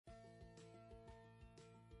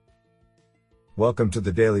Welcome to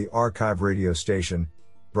the Daily Archive radio station,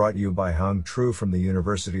 brought you by Hung Tru from the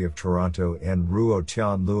University of Toronto and Ruo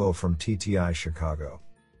Tian Luo from TTI Chicago.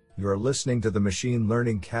 You are listening to the Machine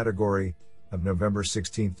Learning category of November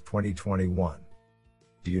 16, 2021.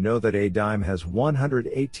 Do you know that a dime has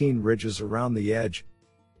 118 ridges around the edge?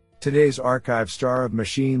 Today's archive star of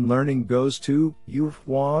machine learning goes to Yu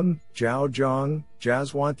Huang, Zhao Zhang,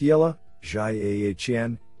 Jiazhuan Thiele, Zhai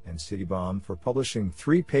Qian, and Citybomb for publishing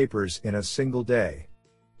 3 papers in a single day.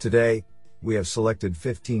 Today, we have selected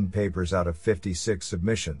 15 papers out of 56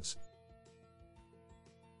 submissions.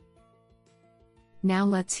 Now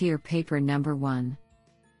let's hear paper number 1.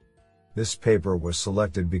 This paper was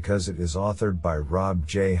selected because it is authored by Rob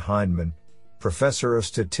J. Heinemann, Professor of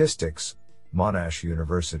Statistics, Monash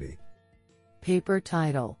University. Paper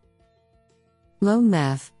title: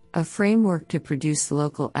 LOMEF, a framework to produce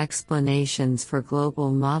local explanations for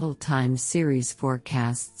global model time series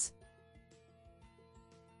forecasts.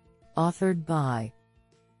 Authored by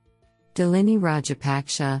Delini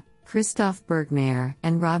Rajapaksha, Christoph Bergmair,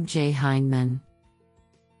 and Rob J. Heinemann.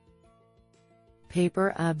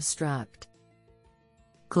 Paper abstract: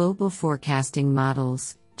 Global forecasting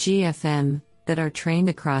models, GFM, that are trained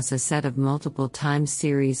across a set of multiple time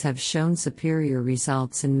series have shown superior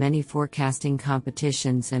results in many forecasting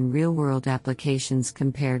competitions and real-world applications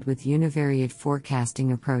compared with univariate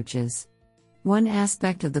forecasting approaches. One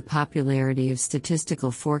aspect of the popularity of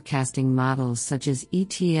statistical forecasting models such as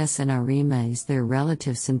ETS and ARIMA is their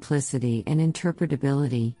relative simplicity and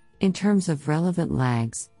interpretability, in terms of relevant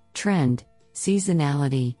lags, trend,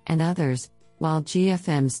 seasonality, and others, while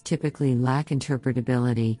GFMs typically lack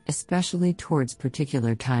interpretability, especially towards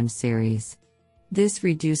particular time series. This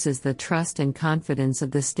reduces the trust and confidence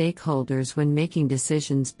of the stakeholders when making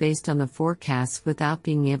decisions based on the forecasts without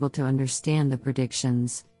being able to understand the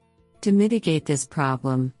predictions. To mitigate this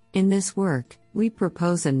problem, in this work, we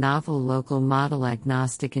propose a novel local model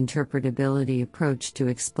agnostic interpretability approach to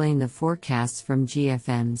explain the forecasts from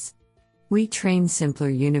GFMs. We train simpler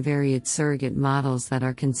univariate surrogate models that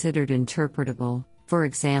are considered interpretable, for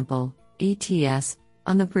example, ETS,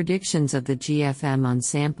 on the predictions of the GFM on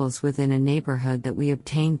samples within a neighborhood that we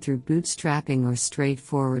obtain through bootstrapping, or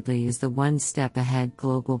straightforwardly is the one step ahead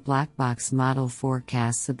global black box model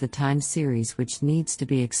forecasts of the time series which needs to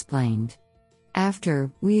be explained. After,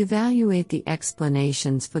 we evaluate the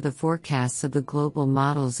explanations for the forecasts of the global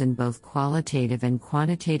models in both qualitative and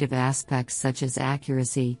quantitative aspects such as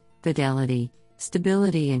accuracy, fidelity,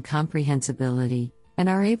 stability, and comprehensibility, and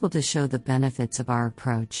are able to show the benefits of our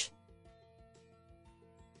approach.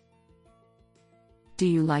 Do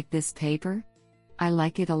you like this paper? I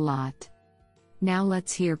like it a lot. Now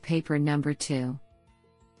let's hear paper number 2.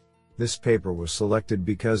 This paper was selected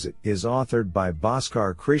because it is authored by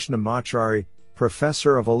Bhaskar Krishnamachari,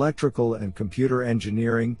 Professor of Electrical and Computer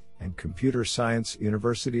Engineering and Computer Science,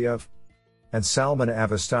 University of, and Salman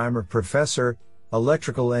Avasteimer, Professor,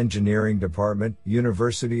 Electrical Engineering Department,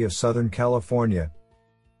 University of Southern California.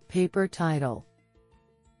 Paper title: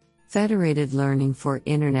 Federated Learning for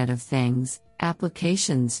Internet of Things,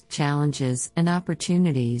 Applications, Challenges, and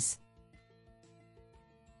Opportunities.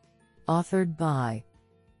 Authored by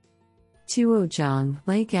Tuo Zhang,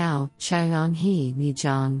 Lei Gao, Xiaoyang Ni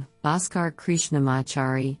Zhang, Bhaskar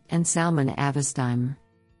Krishnamachari, and Salman Avasteimer.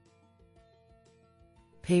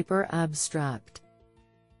 Paper abstract: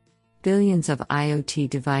 Billions of IoT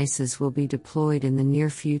devices will be deployed in the near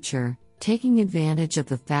future, taking advantage of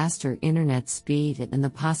the faster internet speed and the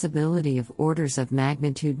possibility of orders of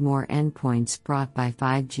magnitude more endpoints brought by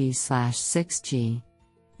 5G/6G.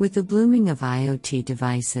 With the blooming of IoT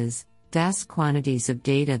devices, vast quantities of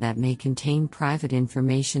data that may contain private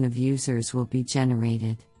information of users will be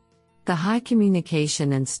generated. The high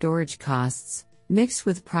communication and storage costs, mixed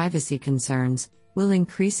with privacy concerns, will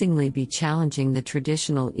increasingly be challenging the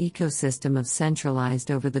traditional ecosystem of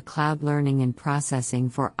centralized over-the-cloud learning and processing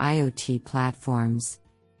for IoT platforms.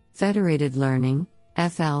 Federated learning,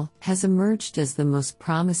 FL, has emerged as the most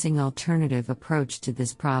promising alternative approach to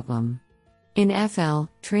this problem. In FL,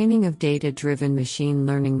 training of data-driven machine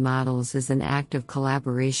learning models is an act of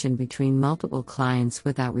collaboration between multiple clients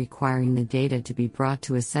without requiring the data to be brought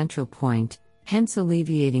to a central point, hence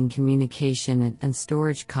alleviating communication and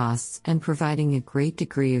storage costs and providing a great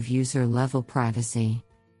degree of user-level privacy.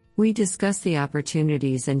 We discuss the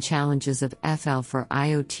opportunities and challenges of FL for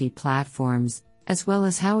IoT platforms, as well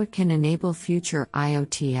as how it can enable future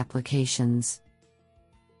IoT applications.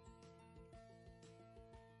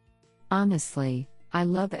 Honestly, I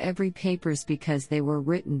love every papers because they were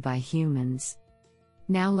written by humans.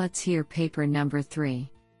 Now let's hear paper number 3.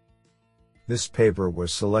 This paper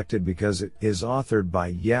was selected because it is authored by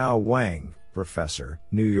Yao Wang, Professor,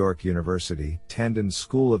 New York University, Tandon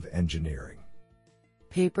School of Engineering.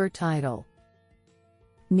 Paper title: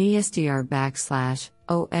 NESDR/OM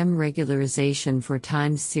Regularization for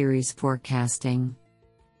Time Series Forecasting.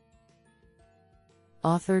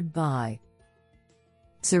 Authored by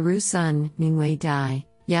Ziru Sun, Mingwei Dai,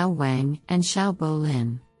 Yao Wang, and Xiaobo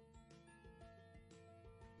Lin.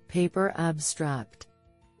 Paper abstract: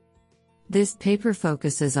 This paper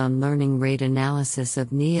focuses on learning rate analysis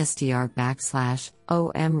of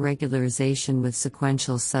NESDR/OM regularization with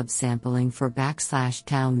sequential subsampling for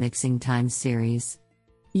 /tau mixing time series.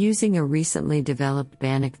 Using a recently developed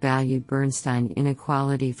Banach-valued Bernstein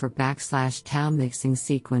inequality for /tau mixing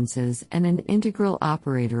sequences and an integral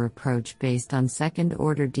operator approach based on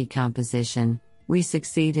second-order decomposition, we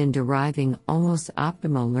succeed in deriving almost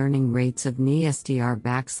optimal learning rates of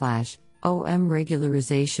NESDR/OM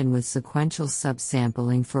regularization with sequential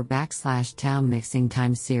subsampling for /tau mixing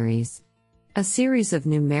time series. A series of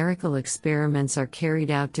numerical experiments are carried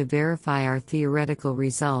out to verify our theoretical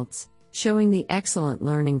results, showing the excellent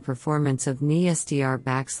learning performance of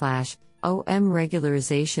NESDR/OM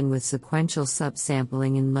regularization with sequential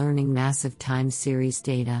subsampling in learning massive time series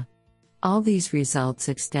data. All these results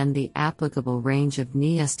extend the applicable range of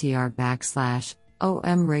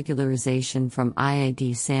NESDR/OM regularization from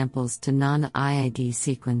IID samples to non-IID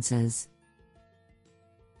sequences.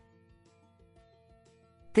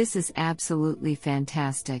 This is absolutely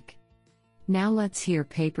fantastic. Now let's hear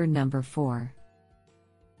paper number 4.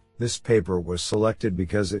 This paper was selected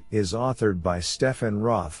because it is authored by Stefan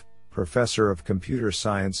Roth, Professor of Computer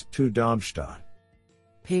Science, TU Darmstadt.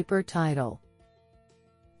 Paper title: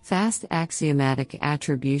 Fast Axiomatic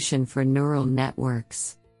Attribution for Neural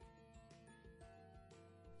Networks.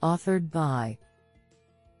 Authored by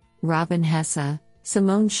Robin Hesse,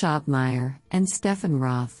 Simone Schobmeier, and Stefan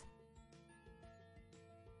Roth.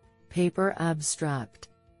 Paper abstract: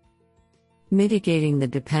 Mitigating the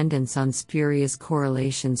dependence on spurious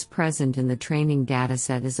correlations present in the training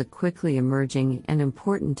dataset is a quickly emerging and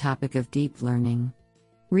important topic of deep learning.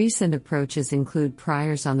 Recent approaches include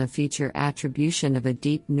priors on the feature attribution of a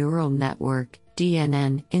deep neural network,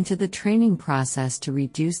 DNN, into the training process to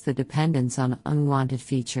reduce the dependence on unwanted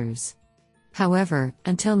features. However,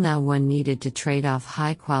 until now one needed to trade off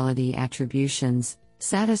high-quality attributions,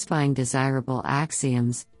 satisfying desirable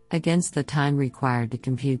axioms, against the time required to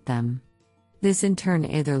compute them. This in turn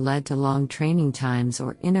either led to long training times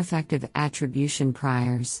or ineffective attribution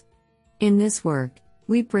priors. In this work,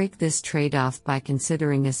 we break this trade-off by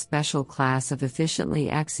considering a special class of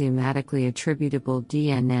efficiently axiomatically attributable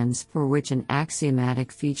DNNs for which an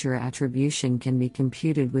axiomatic feature attribution can be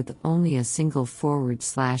computed with only a single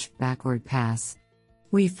forward/backward pass.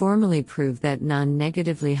 We formally prove that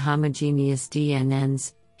non-negatively homogeneous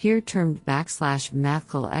DNNs, here termed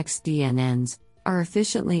 \mathcal x DNNs, are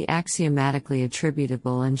efficiently axiomatically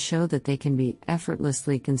attributable and show that they can be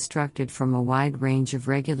effortlessly constructed from a wide range of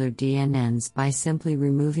regular DNNs by simply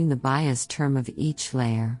removing the bias term of each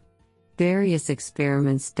layer. Various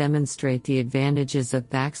experiments demonstrate the advantages of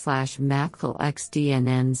 \mathcal x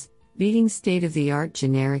DNNs, beating state-of-the-art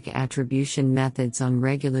generic attribution methods on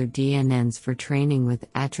regular DNNs for training with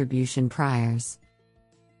attribution priors.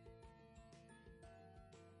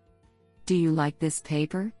 Do you like this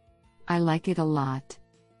paper? I like it a lot.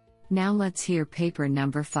 Now let's hear paper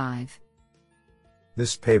number 5.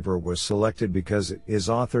 This paper was selected because it is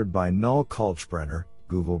authored by Null Kalkbrenner,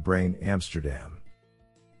 Google Brain Amsterdam.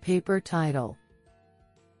 Paper title: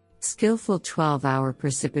 Skillful 12-hour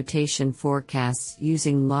precipitation forecasts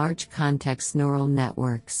using large context neural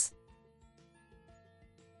networks.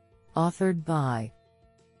 Authored by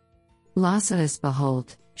Lassa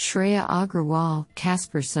Isbaholt, Shreya Agrawal,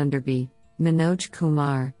 Casper Sunderby, Manoj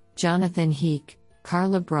Kumar, Jonathan Heek,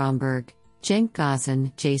 Carla Bromberg, Cenk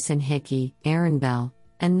Gazan, Jason Hickey, Aaron Bell,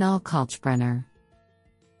 and Null Kalkbrenner.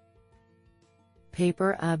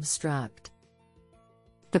 Paper abstract: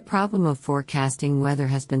 The problem of forecasting weather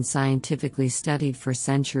has been scientifically studied for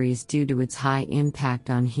centuries due to its high impact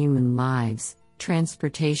on human lives,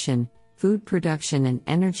 transportation, food production, and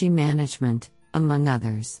energy management, among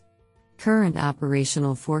others. Current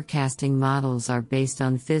operational forecasting models are based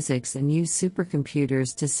on physics and use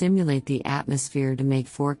supercomputers to simulate the atmosphere to make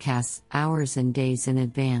forecasts hours and days in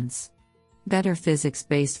advance. Better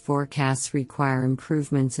physics-based forecasts require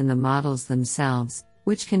improvements in the models themselves,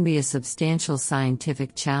 which can be a substantial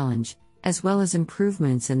scientific challenge, as well as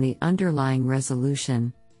improvements in the underlying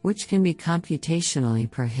resolution, which can be computationally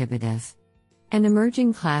prohibitive. An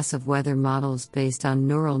emerging class of weather models based on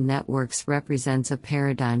neural networks represents a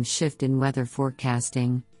paradigm shift in weather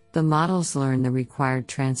forecasting, The models learn the required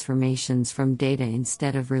transformations from data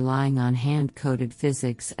instead of relying on hand-coded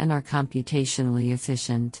physics and are computationally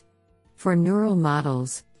efficient. For neural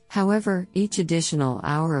models, however, each additional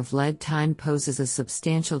hour of lead time poses a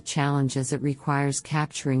substantial challenge as it requires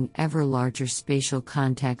capturing ever larger spatial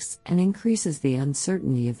contexts and increases the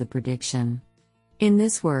uncertainty of the prediction. In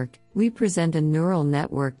this work, we present a neural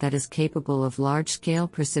network that is capable of large-scale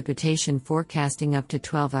precipitation forecasting up to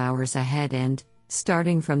 12 hours ahead and,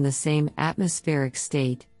 starting from the same atmospheric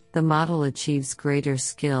state, the model achieves greater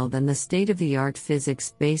skill than the state-of-the-art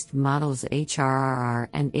physics-based models HRRR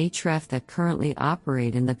and HREF that currently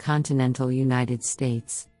operate in the continental United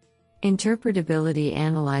States. Interpretability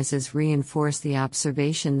analyses reinforce the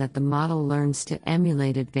observation that the model learns to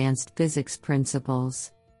emulate advanced physics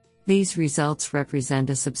principles. These results represent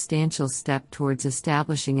a substantial step towards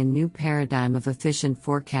establishing a new paradigm of efficient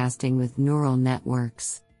forecasting with neural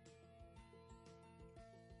networks.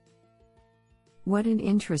 What an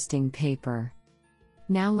interesting paper.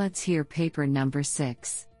 Now let's hear paper number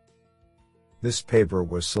 6. This paper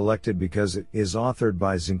was selected because it is authored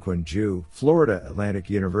by Xinquan Zhu, Florida Atlantic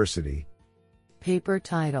University. Paper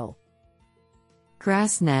title: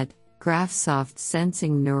 GrassNet, GraphSoft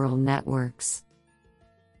Sensing Neural Networks.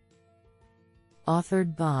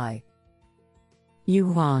 Authored by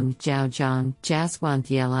Yu Huang, Zhaozhang, Jaswant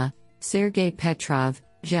Yella, Sergei Petrov,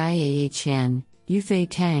 Jiaye Chen, Yufei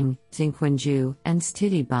Tang, Xinquan Zhu, and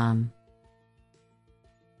Stiti Baum.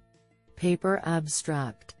 Paper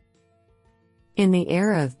abstract: In the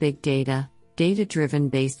era of big data, data-driven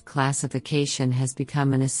based classification has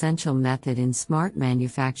become an essential method in smart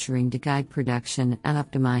manufacturing to guide production and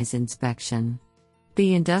optimize inspection.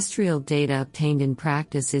 The industrial data obtained in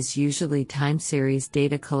practice is usually time series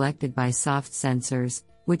data collected by soft sensors,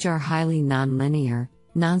 which are highly nonlinear,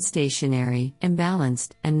 non-stationary,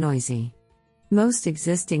 imbalanced, and noisy. Most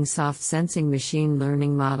existing soft sensing machine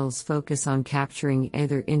learning models focus on capturing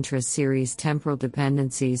either intra-series temporal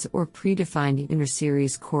dependencies or predefined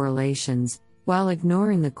inter-series correlations, while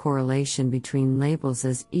ignoring the correlation between labels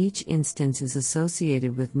as each instance is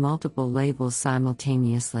associated with multiple labels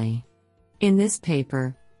simultaneously. In this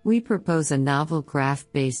paper, we propose a novel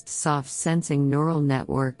graph-based soft sensing neural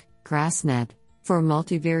network, GrassNet, for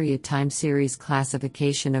multivariate time series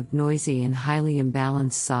classification of noisy and highly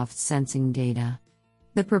imbalanced soft sensing data.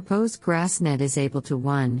 The proposed GrassNet is able to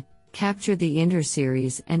 1. Capture the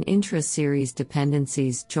inter-series and intra-series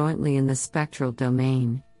dependencies jointly in the spectral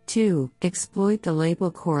domain, 2. Exploit the label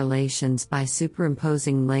correlations by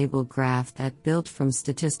superimposing label graph that built from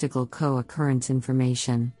statistical co-occurrence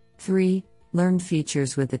information, 3. Learn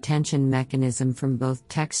features with attention mechanism from both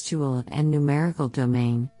textual and numerical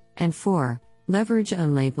domain, and 4. Leverage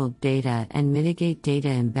unlabeled data and mitigate data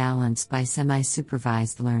imbalance by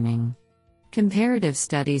semi-supervised learning. Comparative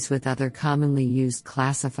studies with other commonly used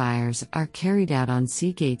classifiers are carried out on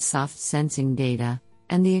Seagate soft sensing data,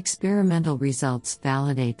 and the experimental results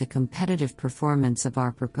validate the competitive performance of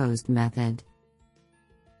our proposed method.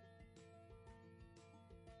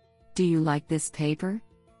 Do you like this paper?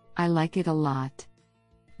 I like it a lot.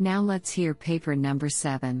 Now let's hear paper number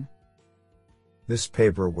 7. This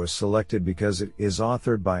paper was selected because it is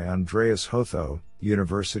authored by Andreas Hotho,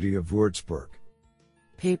 University of Würzburg.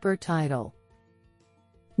 Paper title: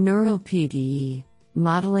 Neural PDE,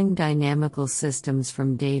 Modeling Dynamical Systems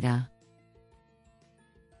from Data.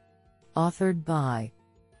 Authored by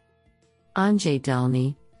Andrzej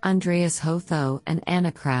Dulny, Andreas Hotho, and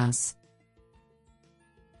Anna Kraus.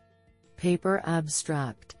 Paper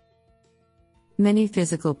abstract: Many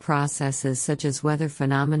physical processes such as weather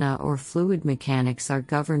phenomena or fluid mechanics are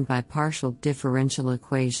governed by partial differential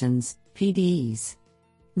equations, PDEs.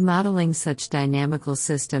 Modeling such dynamical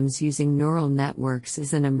systems using neural networks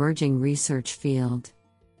is an emerging research field.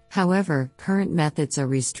 However, current methods are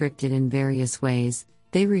restricted in various ways.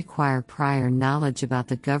 They require prior knowledge about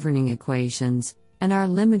the governing equations, and are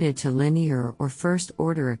limited to linear or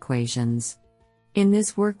first-order equations. In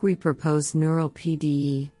this work we propose Neural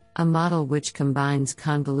PDE, a model which combines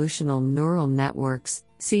convolutional neural networks,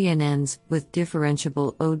 CNNs, with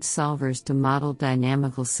differentiable ODE solvers to model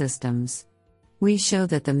dynamical systems. We show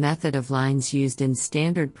that the method of lines used in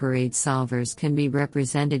standard parade solvers can be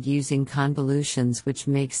represented using convolutions, which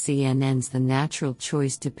makes CNNs the natural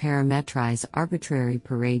choice to parametrize arbitrary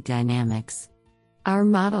parade dynamics. Our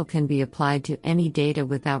model can be applied to any data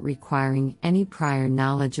without requiring any prior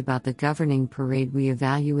knowledge about the governing parade. We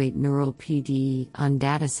evaluate Neural PDE on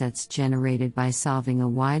datasets generated by solving a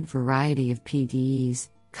wide variety of PDEs,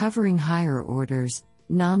 covering higher orders,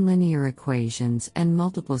 nonlinear equations, and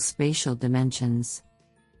multiple spatial dimensions.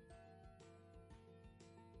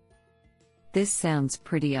 This sounds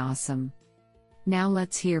pretty awesome. Now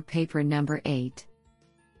let's hear paper number 8.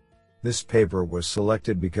 This paper was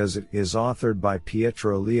selected because it is authored by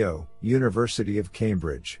Pietro Leo, University of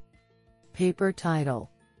Cambridge. Paper title: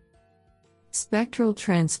 Spectral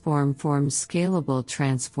Transform Forms Scalable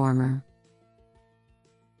Transformer.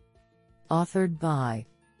 Authored by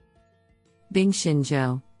Bingxin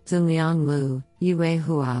Zhou, Ziliang Lu,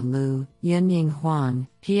 Yuehua Lu, Yunying Huang,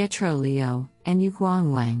 Pietro Leo, and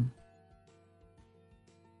Yuguang Wang.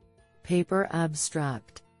 Paper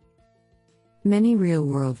abstract: Many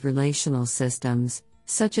real-world relational systems,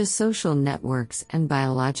 such as social networks and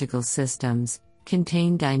biological systems,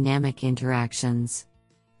 contain dynamic interactions.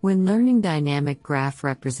 When learning dynamic graph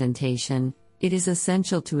representation, it is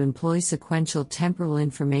essential to employ sequential temporal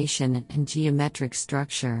information and geometric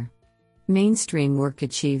structure. Mainstream work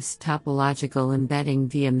achieves topological embedding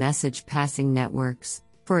via message passing networks,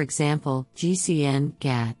 for example,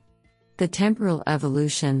 GCN/GATT. The temporal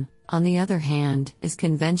evolution, on the other hand, is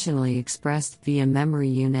conventionally expressed via memory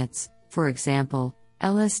units, for example,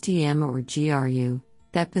 LSTM or GRU,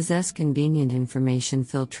 that possess convenient information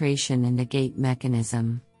filtration and a gate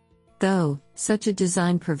mechanism. Though, such a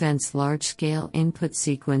design prevents large-scale input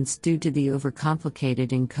sequence due to the overcomplicated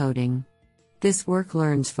encoding. This work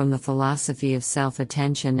learns from the philosophy of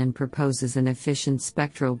self-attention and proposes an efficient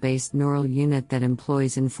spectral-based neural unit that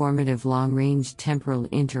employs informative long-range temporal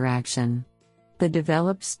interaction. The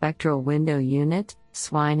developed spectral window unit,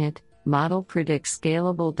 SWINET, model predicts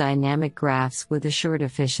scalable dynamic graphs with assured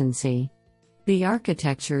efficiency. The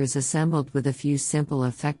architecture is assembled with a few simple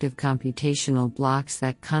effective computational blocks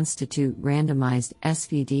that constitute randomized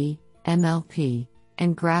SVD, MLP,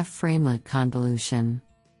 and graph framelit convolution.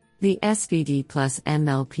 The SVD plus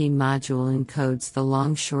MLP module encodes the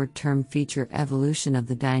long short-term feature evolution of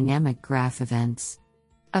the dynamic graph events.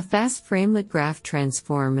 A fast framelit graph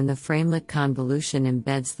transform in the framelit convolution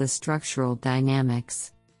embeds the structural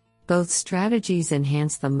dynamics. Both strategies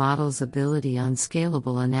enhance the model's ability on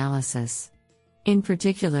scalable analysis. In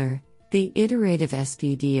particular, the iterative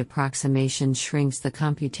SVD approximation shrinks the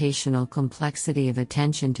computational complexity of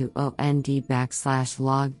attention to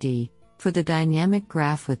OND/log D for the dynamic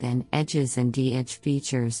graph with N edges and D edge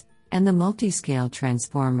features, and the multiscale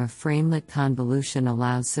transform of framelit convolution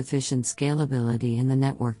allows sufficient scalability in the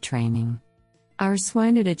network training. Our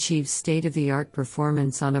SWINET achieves state-of-the-art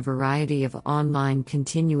performance on a variety of online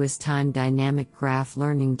continuous time dynamic graph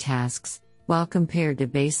learning tasks, while compared to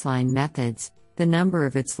baseline methods, the number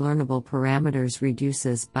of its learnable parameters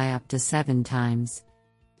reduces by up to 7 times.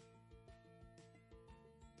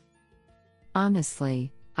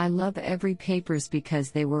 Honestly, I love every papers because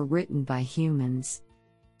they were written by humans.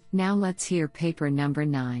 Now let's hear paper number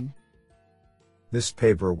 9. This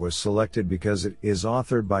paper was selected because it is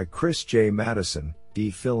authored by Chris J. Madison,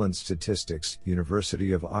 D.Phil in Statistics,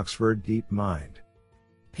 University of Oxford DeepMind.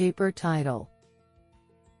 Paper title: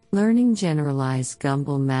 Learning Generalized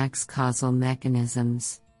Gumbel-Max Causal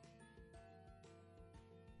Mechanisms.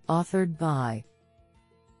 Authored by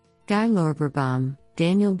Guy Lorberbaum,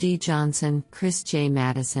 Daniel D. Johnson, Chris J.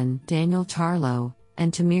 Madison, Daniel Tarlow,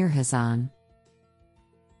 and Tamir Hazan.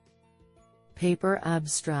 Paper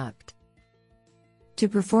abstract: To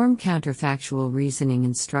perform counterfactual reasoning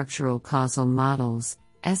in structural causal models,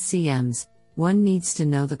 SCMs, one needs to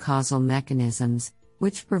know the causal mechanisms,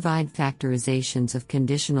 which provide factorizations of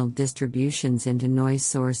conditional distributions into noise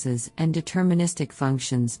sources and deterministic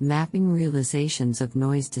functions mapping realizations of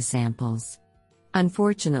noise to samples.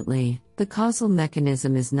 Unfortunately, the causal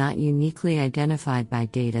mechanism is not uniquely identified by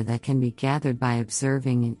data that can be gathered by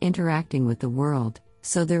observing and interacting with the world,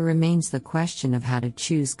 so there remains the question of how to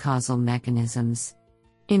choose causal mechanisms.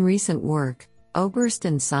 In recent work, Oberst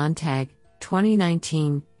and Sontag,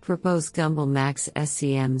 2019, proposed Gumbel-Max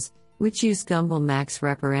SCMs, which use Gumbel-Max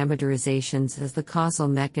reparameterizations as the causal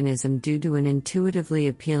mechanism due to an intuitively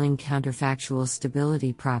appealing counterfactual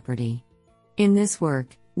stability property. In this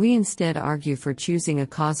work, we instead argue for choosing a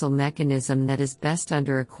causal mechanism that is best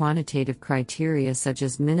under a quantitative criteria such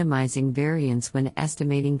as minimizing variance when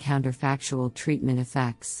estimating counterfactual treatment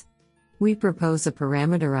effects. We propose a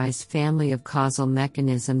parameterized family of causal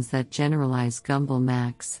mechanisms that generalize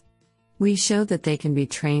Gumbel-Max. We show that they can be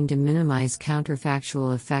trained to minimize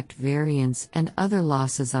counterfactual effect variance and other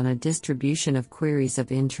losses on a distribution of queries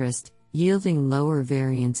of interest, yielding lower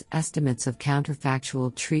variance estimates of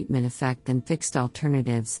counterfactual treatment effect than fixed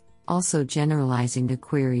alternatives, also generalizing to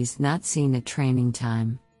queries not seen at training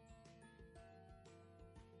time.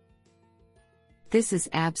 This is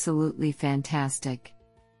absolutely fantastic.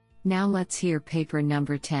 Now let's hear paper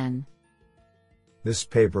number 10. This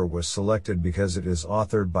paper was selected because it is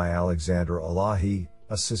authored by Alexander Alahi,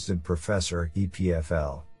 Assistant Professor,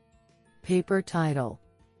 EPFL. Paper title: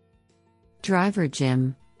 Driver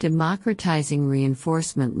Jim, Democratizing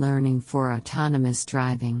Reinforcement Learning for Autonomous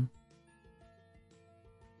Driving.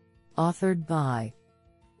 Authored by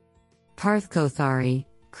Parth Kothari,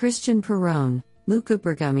 Christian Perrone, Luca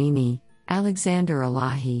Bergamini, Alexander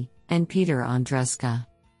Alahi, and Peter Andreska.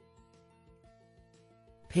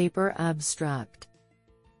 Paper abstract: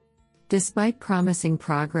 Despite promising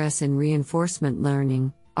progress in reinforcement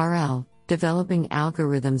learning, RL, developing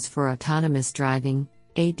algorithms for autonomous driving,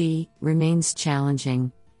 AD, remains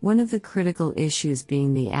challenging, one of the critical issues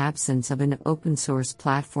being the absence of an open-source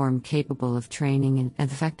platform capable of training and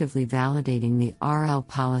effectively validating the RL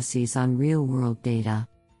policies on real-world data.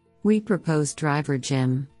 We propose Driver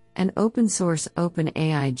Jim, an open-source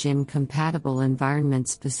OpenAI Gym-compatible environment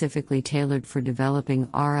specifically tailored for developing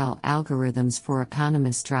RL algorithms for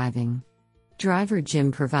autonomous driving. Driver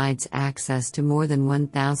Jim provides access to more than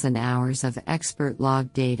 1,000 hours of expert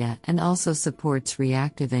log data and also supports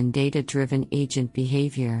reactive and data-driven agent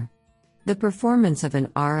behavior. The performance of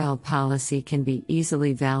an RL policy can be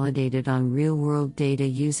easily validated on real-world data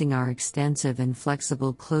using our extensive and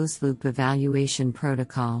flexible closed-loop evaluation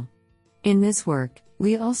protocol. In this work,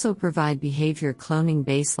 we also provide behavior cloning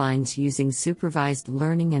baselines using supervised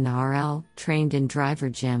learning and RL, trained in Driver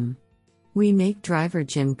Jim. We make Driver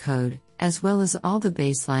Jim code, as well as all the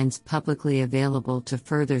baselines publicly available to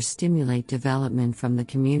further stimulate development from the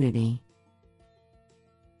community.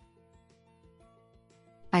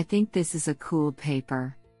 I think this is a cool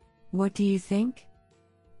paper. What do you think?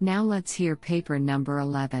 Now let's hear paper number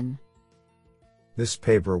 11. This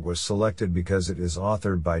paper was selected because it is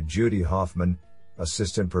authored by Judy Hoffman,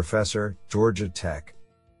 Assistant Professor, Georgia Tech.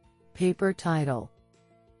 Paper title: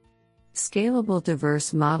 Scalable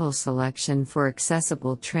Diverse Model Selection for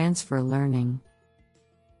Accessible Transfer Learning.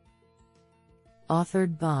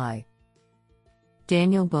 Authored by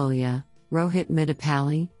Daniel Bolia, Rohit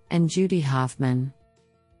Middapalli, and Judy Hoffman.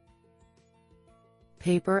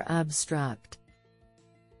 Paper abstract: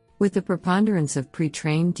 With the preponderance of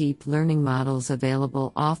pre-trained deep learning models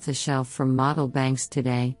available off the shelf from model banks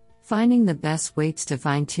today, finding the best weights to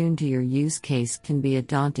fine-tune to your use case can be a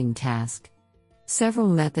daunting task. Several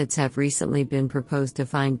methods have recently been proposed to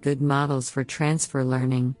find good models for transfer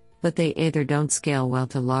learning, but they either don't scale well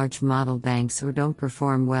to large model banks or don't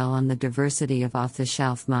perform well on the diversity of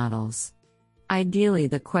off-the-shelf models. Ideally,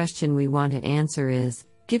 the question we want to answer is,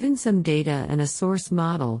 given some data and a source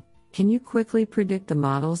model, can you quickly predict the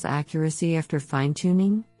model's accuracy after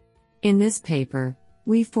fine-tuning? In this paper,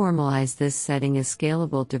 we formalize this setting as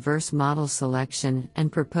scalable diverse model selection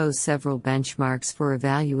and propose several benchmarks for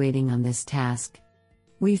evaluating on this task.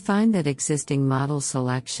 We find that existing model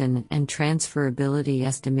selection and transferability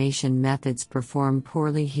estimation methods perform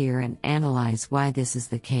poorly here and analyze why this is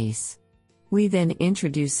the case. We then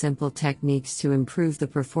introduce simple techniques to improve the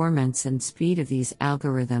performance and speed of these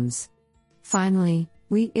algorithms. Finally,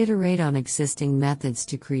 we iterate on existing methods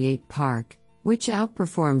to create PARC, which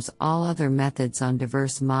outperforms all other methods on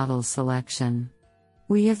diverse model selection.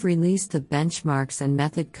 We have released the benchmarks and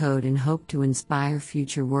method code and hope to inspire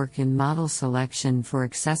future work in model selection for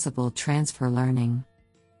accessible transfer learning.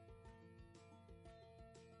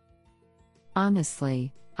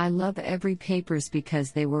 Honestly, I love every papers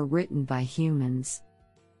because they were written by humans.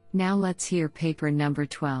 Now let's hear paper number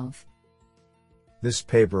 12. This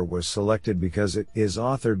paper was selected because it is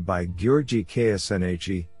authored by György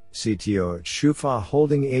Ksnhi, CTO at Schufa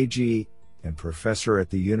Holding AG, and professor at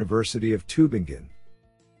the University of Tübingen.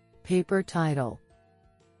 Paper title: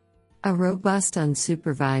 A robust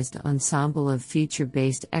unsupervised ensemble of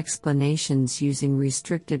feature-based explanations using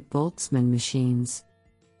restricted Boltzmann machines.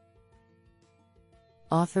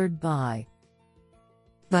 Authored by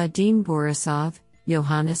Vadim Borisov,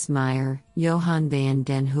 Johannes Meyer, Johan van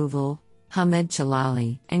den Heuvel, Hamed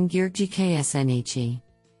Chalali, and György Ksnhi.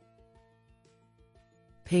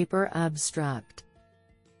 Paper abstract: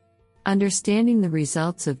 Understanding the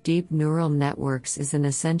results of deep neural networks is an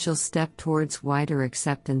essential step towards wider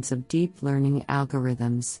acceptance of deep learning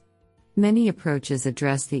algorithms. Many approaches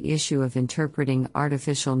address the issue of interpreting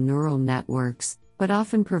artificial neural networks, but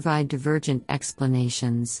often provide divergent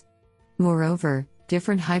explanations. Moreover,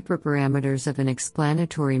 different hyperparameters of an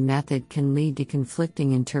explanatory method can lead to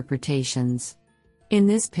conflicting interpretations. In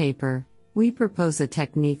this paper, we propose a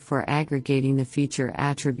technique for aggregating the feature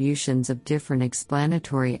attributions of different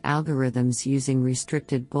explanatory algorithms using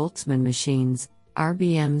restricted Boltzmann machines,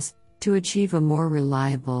 RBMs, to achieve a more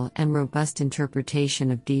reliable and robust interpretation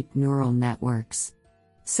of deep neural networks.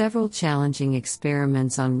 Several challenging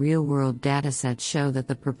experiments on real-world datasets show that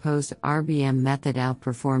the proposed RBM method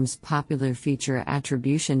outperforms popular feature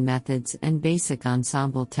attribution methods and basic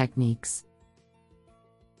ensemble techniques.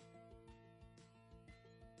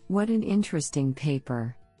 What an interesting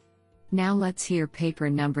paper! Now let's hear paper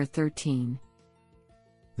number 13.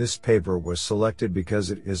 This paper was selected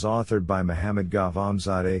because it is authored by Mohammad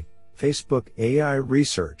Ghavamzadeh, Facebook AI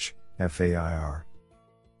Research, FAIR.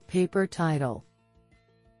 Paper title: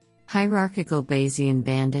 Hierarchical Bayesian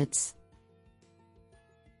Bandits.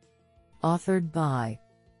 Authored by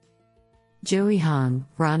Joey Hong,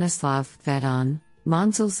 Bronislav Fedon,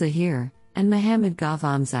 Manzil Zahir, and Mohammad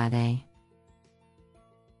Ghavamzadeh.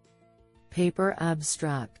 Paper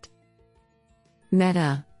abstract: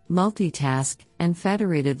 Meta, multitask, and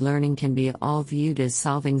federated learning can be all viewed as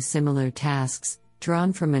solving similar tasks,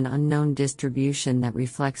 drawn from an unknown distribution that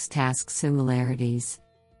reflects task similarities.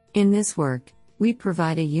 In this work, we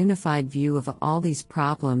provide a unified view of all these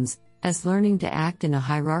problems, as learning to act in a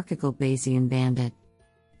hierarchical Bayesian bandit.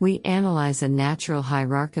 We analyze a natural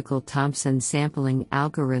hierarchical Thompson sampling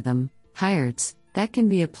algorithm, HIRTS, that can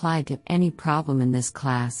be applied to any problem in this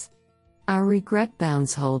class. Our regret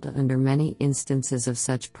bounds hold under many instances of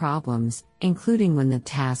such problems, including when the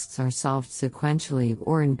tasks are solved sequentially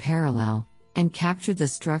or in parallel, and capture the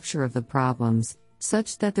structure of the problems,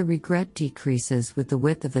 such that the regret decreases with the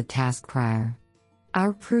width of the task prior.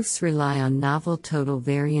 Our proofs rely on novel total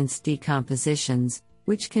variance decompositions,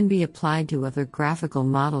 which can be applied to other graphical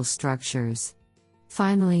model structures.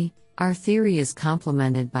 Finally, our theory is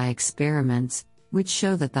complemented by experiments, which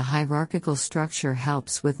show that the hierarchical structure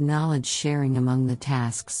helps with knowledge sharing among the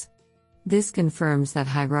tasks. This confirms that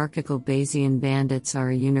hierarchical Bayesian bandits are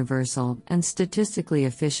a universal and statistically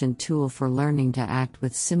efficient tool for learning to act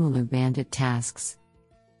with similar bandit tasks.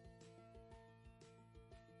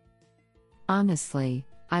 Honestly,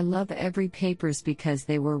 I love every papers because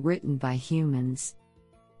they were written by humans.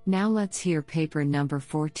 Now let's hear paper number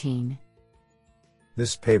 14.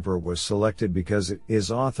 This paper was selected because it is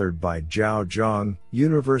authored by Zhao Zhang,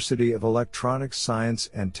 University of Electronics Science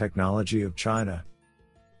and Technology of China.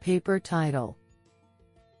 Paper title: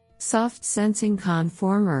 Soft Sensing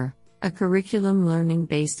Conformer, a curriculum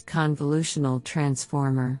learning-based convolutional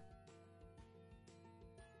transformer.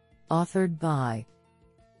 Authored by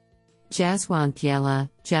Jaswant Yella,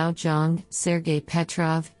 Zhao Zhang, Sergei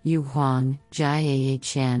Petrov, Yu Huang, Jai A.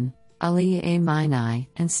 Chen, Ali A. Mainai,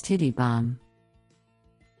 and Stidibam.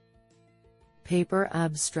 Paper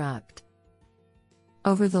abstract: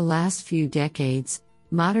 Over the last few decades,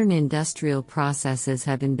 modern industrial processes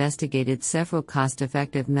have investigated several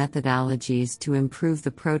cost-effective methodologies to improve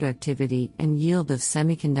the productivity and yield of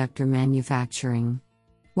semiconductor manufacturing.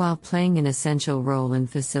 While playing an essential role in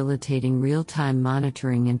facilitating real-time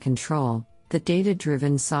monitoring and control, the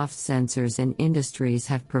data-driven soft sensors in industries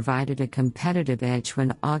have provided a competitive edge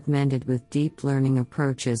when augmented with deep learning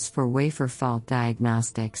approaches for wafer fault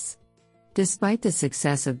diagnostics. Despite the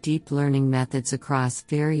success of deep learning methods across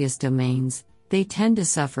various domains, they tend to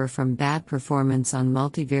suffer from bad performance on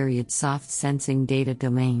multivariate soft sensing data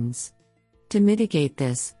domains. To mitigate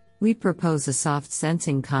this, we propose a soft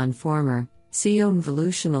sensing conformer,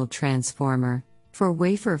 convolutional transformer, for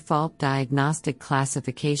wafer fault diagnostic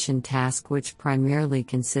classification task, which primarily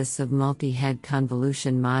consists of multi-head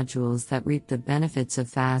convolution modules that reap the benefits of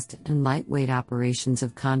fast and lightweight operations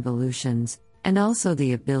of convolutions, and also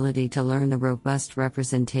the ability to learn the robust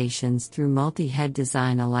representations through multi-head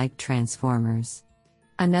design-alike transformers.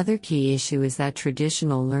 Another key issue is that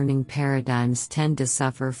traditional learning paradigms tend to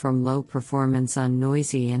suffer from low performance on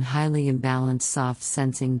noisy and highly imbalanced soft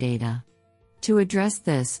sensing data. To address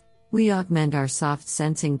this, we augment our soft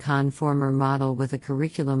sensing conformer model with a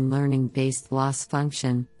curriculum learning-based loss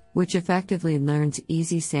function, which effectively learns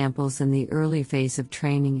easy samples in the early phase of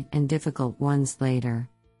training and difficult ones later.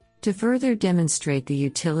 To further demonstrate the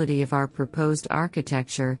utility of our proposed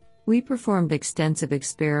architecture, we performed extensive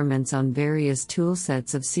experiments on various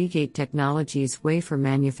toolsets of Seagate Technologies' wafer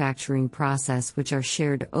manufacturing process, which are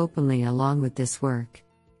shared openly along with this work.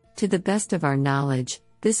 To the best of our knowledge,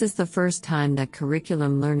 this is the first time that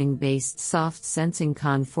curriculum learning-based soft sensing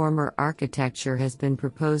conformer architecture has been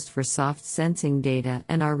proposed for soft sensing data,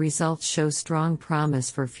 and our results show strong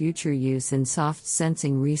promise for future use in soft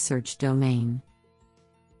sensing research domain.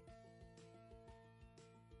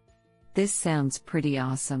 This sounds pretty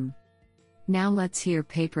awesome. Now let's hear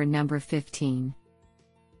paper number 15.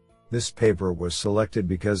 This paper was selected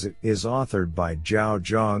because it is authored by Zhao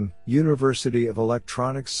Zhang, University of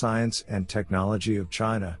Electronics Science and Technology of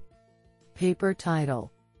China. Paper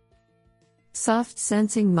title: Soft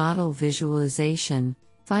Sensing Model Visualization,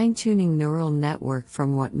 Fine-tuning neural network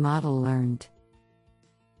from what model learned.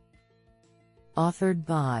 Authored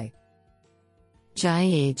by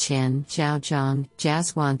Jiayi Qian, Zhaozhang,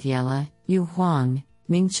 Jaswanthiela, Yu Huang,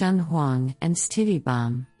 Mingchun Huang, and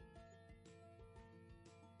Stitibom.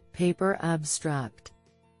 Paper Abstract.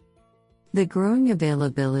 The growing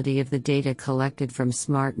availability of the data collected from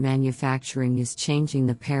smart manufacturing is changing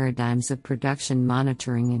the paradigms of production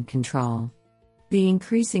monitoring and control. The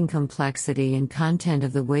increasing complexity and content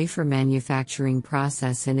of the wafer manufacturing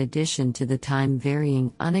process, in addition to the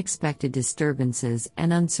time-varying unexpected disturbances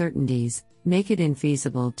and uncertainties, make it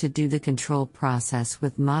infeasible to do the control process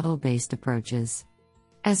with model-based approaches.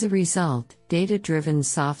 As a result, data-driven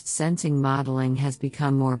soft sensing modeling has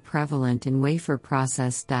become more prevalent in wafer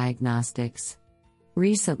process diagnostics.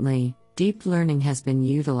 Recently, deep learning has been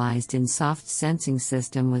utilized in soft sensing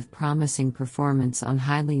system with promising performance on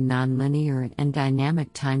highly nonlinear and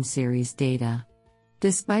dynamic time series data.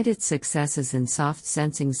 Despite its successes in soft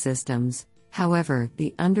sensing systems, however,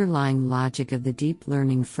 the underlying logic of the deep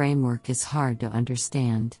learning framework is hard to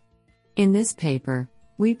understand. In this paper,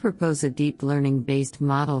 we propose a deep learning-based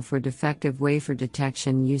model for defective wafer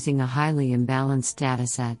detection using a highly imbalanced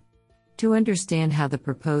dataset. To understand how the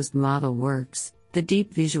proposed model works, the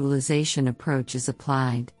deep visualization approach is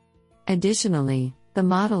applied. Additionally, the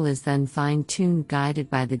model is then fine-tuned guided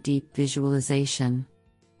by the deep visualization.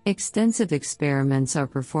 Extensive experiments are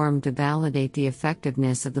performed to validate the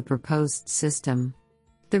effectiveness of the proposed system.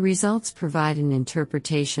 The results provide an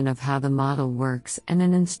interpretation of how the model works and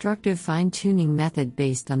an instructive fine-tuning method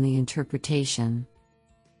based on the interpretation.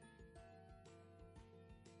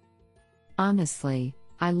 Honestly,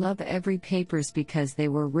 I love every papers because they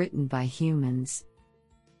were written by humans.